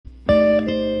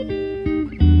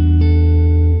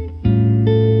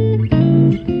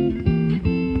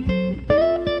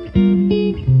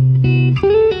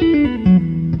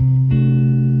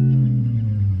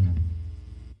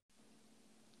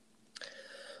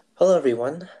Hello,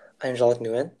 everyone. I'm Jalik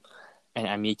Nguyen. And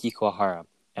I'm Miki Kuwahara,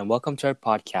 and welcome to our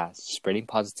podcast, Spreading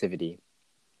Positivity.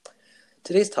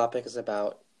 Today's topic is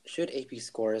about should AP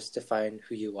scores define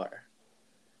who you are?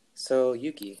 So,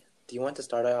 Yuki, do you want to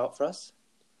start out for us?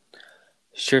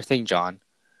 Sure thing, John.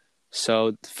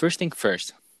 So, first thing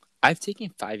first, I've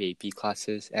taken 5 AP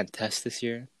classes and tests this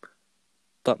year,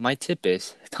 but my tip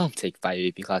is don't take 5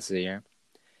 AP classes a year.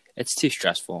 It's too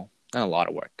stressful and a lot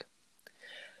of work.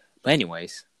 But,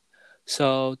 anyways,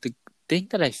 so the thing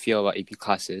that I feel about AP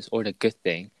classes, or the good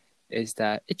thing, is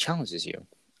that it challenges you.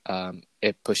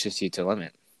 It pushes you to the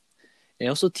limit. It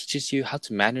also teaches you how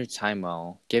to manage time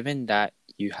well, given that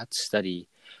you have to study,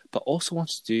 but also want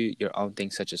to do your own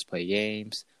things such as play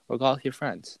games or go out with your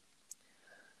friends.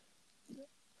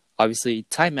 Obviously,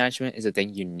 time management is a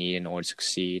thing you need in order to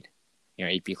succeed in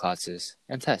your AP classes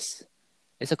and tests.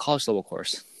 It's a college level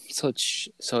course, so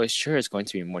it sure is going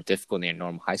to be more difficult than your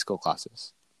normal high school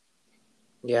classes.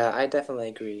 Yeah, I definitely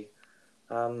agree.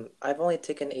 I've only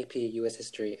taken AP US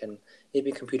History and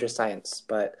AP Computer Science,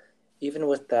 but even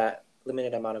with that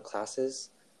limited amount of classes,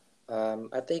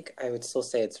 I think I would still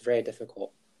say it's very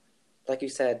difficult. Like you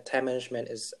said, time management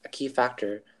is a key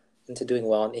factor into doing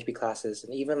well in AP classes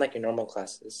and even like your normal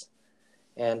classes.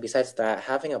 And besides that,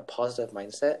 having a positive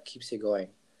mindset keeps you going.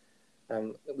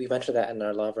 We mentioned that in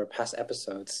a lot of our past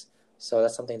episodes, so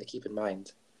that's something to keep in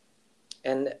mind.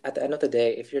 And at the end of the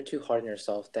day, if you're too hard on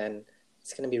yourself, then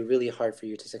it's going to be really hard for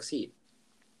you to succeed.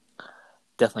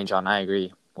 Definitely, John, I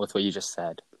agree with what you just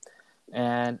said.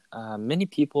 And many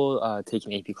people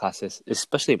taking AP classes,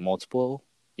 especially multiple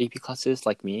AP classes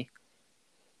like me,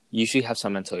 usually have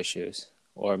some mental issues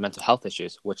or mental health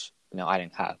issues, which I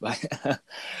didn't have,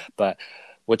 but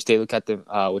which they look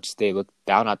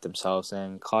down at themselves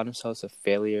and call themselves a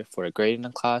failure for a grade in the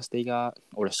class they got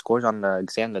or the scores on the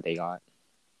exam that they got.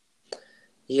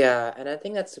 Yeah, and I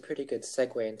think that's a pretty good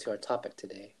segue into our topic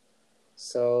today.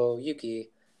 So, Yuki,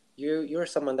 you're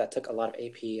someone that took a lot of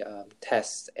AP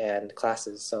tests and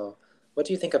classes. So, what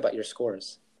do you think about your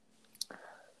scores?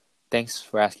 Thanks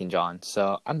for asking, John.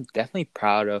 So I'm definitely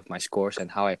proud of my scores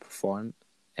and how I performed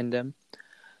in them.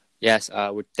 Yes,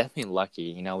 we're definitely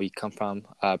lucky. We come from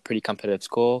a pretty competitive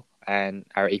school, and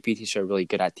our AP teachers are really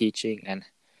good at teaching and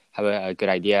have a good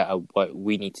idea of what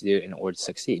we need to do in order to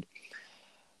succeed.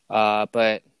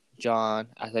 But John,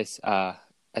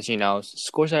 as you know,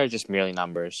 scores are just merely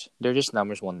numbers. They're just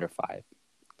numbers 1 to 5,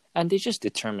 and they just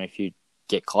determine if you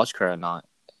get college credit or not.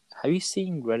 Have you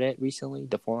seen Reddit recently,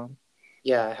 the forum?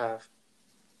 Yeah, I have.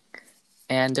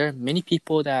 And there are many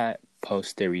people that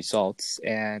post their results,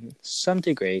 and some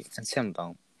do great and some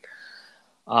don't.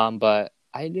 But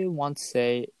I do want to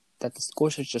say that the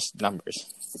scores are just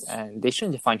numbers, and they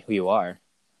shouldn't define who you are.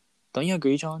 Don't you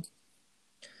agree, John?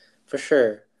 For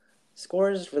sure.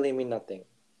 Scores really mean nothing,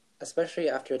 especially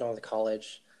after you're done with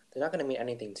college. They're not going to mean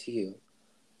anything to you.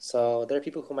 So there are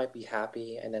people who might be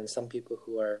happy, and then some people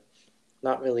who are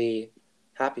not really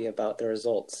happy about the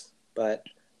results. But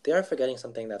they are forgetting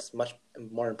something that's much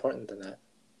more important than that.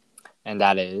 And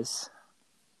that is.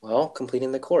 Well,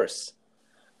 completing the course.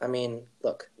 I mean,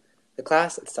 look, the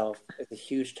class itself is a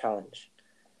huge challenge,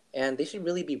 and they should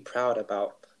really be proud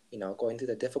about, going through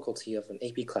the difficulty of an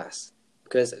AP class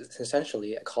because it's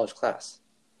essentially a college class.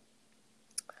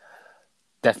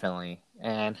 Definitely.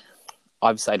 And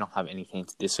obviously, I don't have anything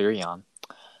to disagree on.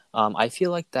 I feel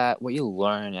like that what you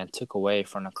learned and took away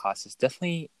from the class is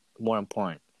definitely more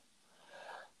important.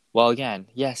 Well, again,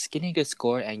 yes, getting a good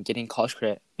score and getting college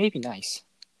credit may be nice.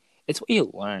 It's what you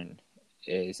learn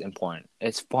is important.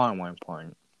 It's far more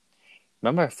important.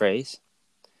 Remember a phrase?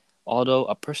 Although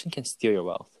a person can steal your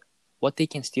wealth, what they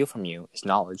can steal from you is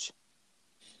knowledge.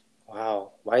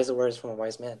 Wow, wise words from a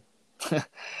wise man.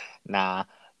 Nah,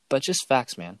 but just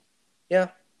facts, man. Yeah,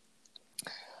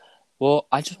 Well,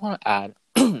 I just want to add,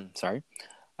 sorry,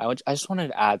 I just wanted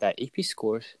to add that AP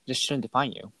scores just shouldn't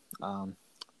define you,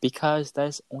 because that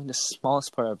is only the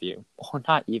smallest part of you, or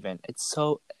not even. It's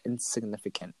so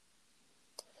insignificant.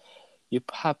 You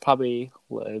have probably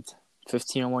lived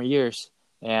 15 or more years,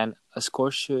 and a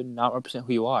score should not represent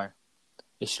who you are.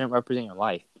 It shouldn't represent your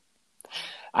life.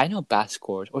 I know bad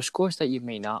scores, or scores that you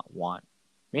may not want,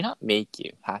 may not make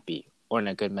you happy or in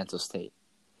a good mental state.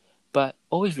 But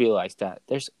always realize that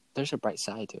there's a bright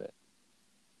side to it.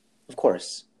 of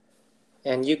course.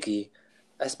 And Yuki,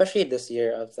 especially this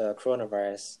year of the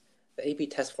coronavirus, the AP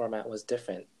test format was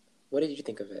different. What did you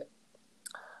think of it?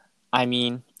 I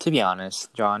mean, to be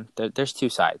honest, John, there's two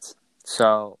sides.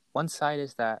 So one side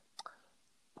is that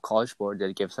College Board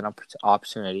did give us an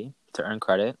opportunity to earn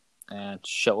credit and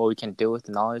show what we can do with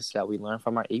the knowledge that we learned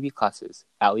from our AP classes.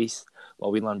 At least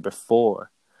what we learned before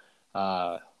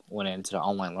went into the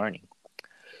online learning.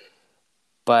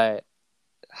 But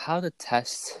how the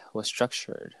test was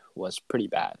structured was pretty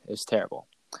bad. It was terrible.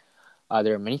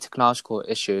 There are many technological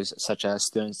issues, such as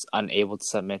students unable to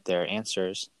submit their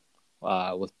answers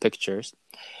with pictures,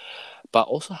 but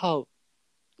also how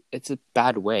it's a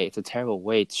bad way, it's a terrible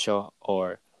way to show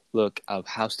or look of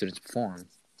how students perform.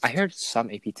 I heard some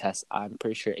AP tests, I'm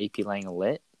pretty sure AP Lang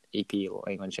Lit, AP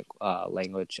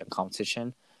Language and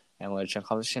Competition, and Literature and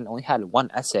Competition only had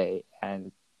one essay,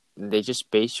 and they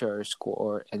just based your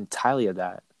score entirely of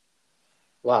that.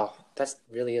 Wow, that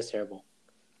really is terrible.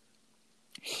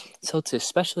 So to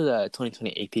especially the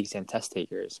 2020 AP exam test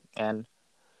takers and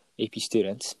AP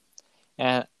students,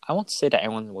 and I won't say that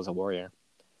everyone was a warrior.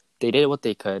 They did what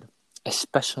they could,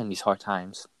 especially in these hard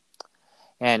times.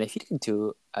 And if you didn't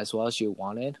do as well as you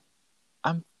wanted,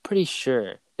 I'm pretty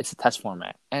sure it's a test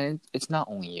format, and it's not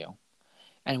only you.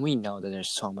 And we know that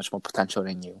there's so much more potential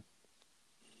in you.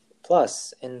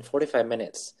 Plus, in 45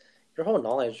 minutes, your whole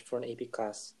knowledge for an AP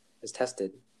class is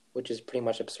tested, which is pretty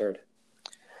much absurd.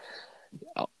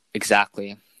 Oh,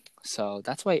 exactly. So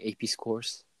that's why AP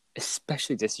scores,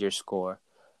 especially this year's score,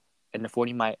 in the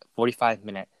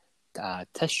 45-minute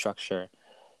test structure,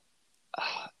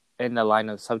 in the line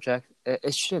of subject,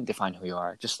 it shouldn't define who you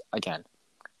are. Just, again,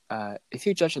 if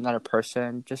you judge another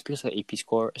person just because of the AP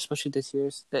score, especially this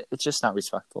year's, it's just not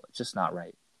respectful. It's just not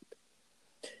right.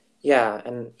 Yeah,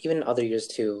 and even other years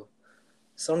too.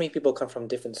 So many people come from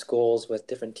different schools with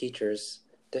different teachers,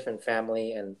 different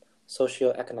family, and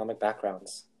socioeconomic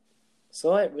backgrounds.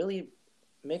 So it really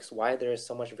makes why there is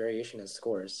so much variation in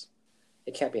scores.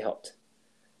 It can't be helped.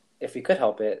 If we could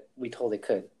help it, we totally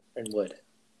could and would.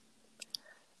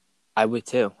 I would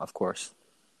too, of course.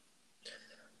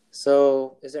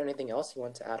 So, is there anything else you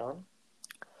want to add on?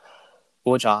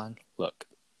 Well, John, look.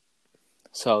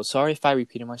 So, sorry if I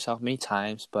repeated myself many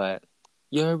times, but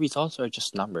your results are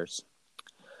just numbers.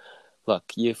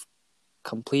 Look, you've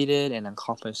completed and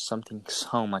accomplished something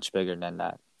so much bigger than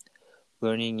that.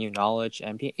 Learning new knowledge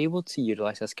and being able to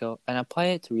utilize that skill and apply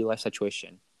it to real-life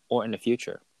situation or in the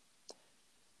future.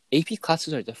 AP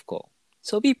classes are difficult,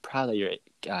 so be proud that you're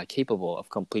capable of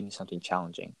completing something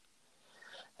challenging.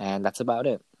 And that's about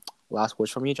it. Last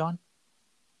words from you, John?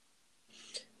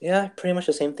 Yeah, pretty much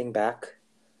the same thing back.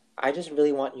 I just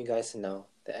really want you guys to know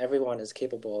that everyone is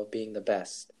capable of being the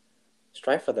best.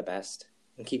 Strive for the best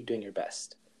and keep doing your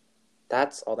best.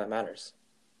 That's all that matters.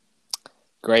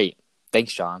 Great.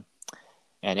 Thanks, John.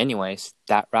 And anyways,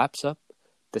 that wraps up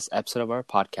this episode of our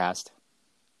podcast.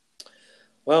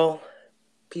 Well,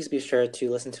 please be sure to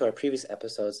listen to our previous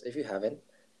episodes if you haven't.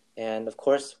 And of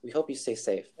course, we hope you stay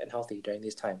safe and healthy during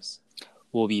these times.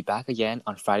 We'll be back again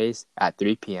on Fridays at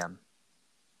 3 p.m.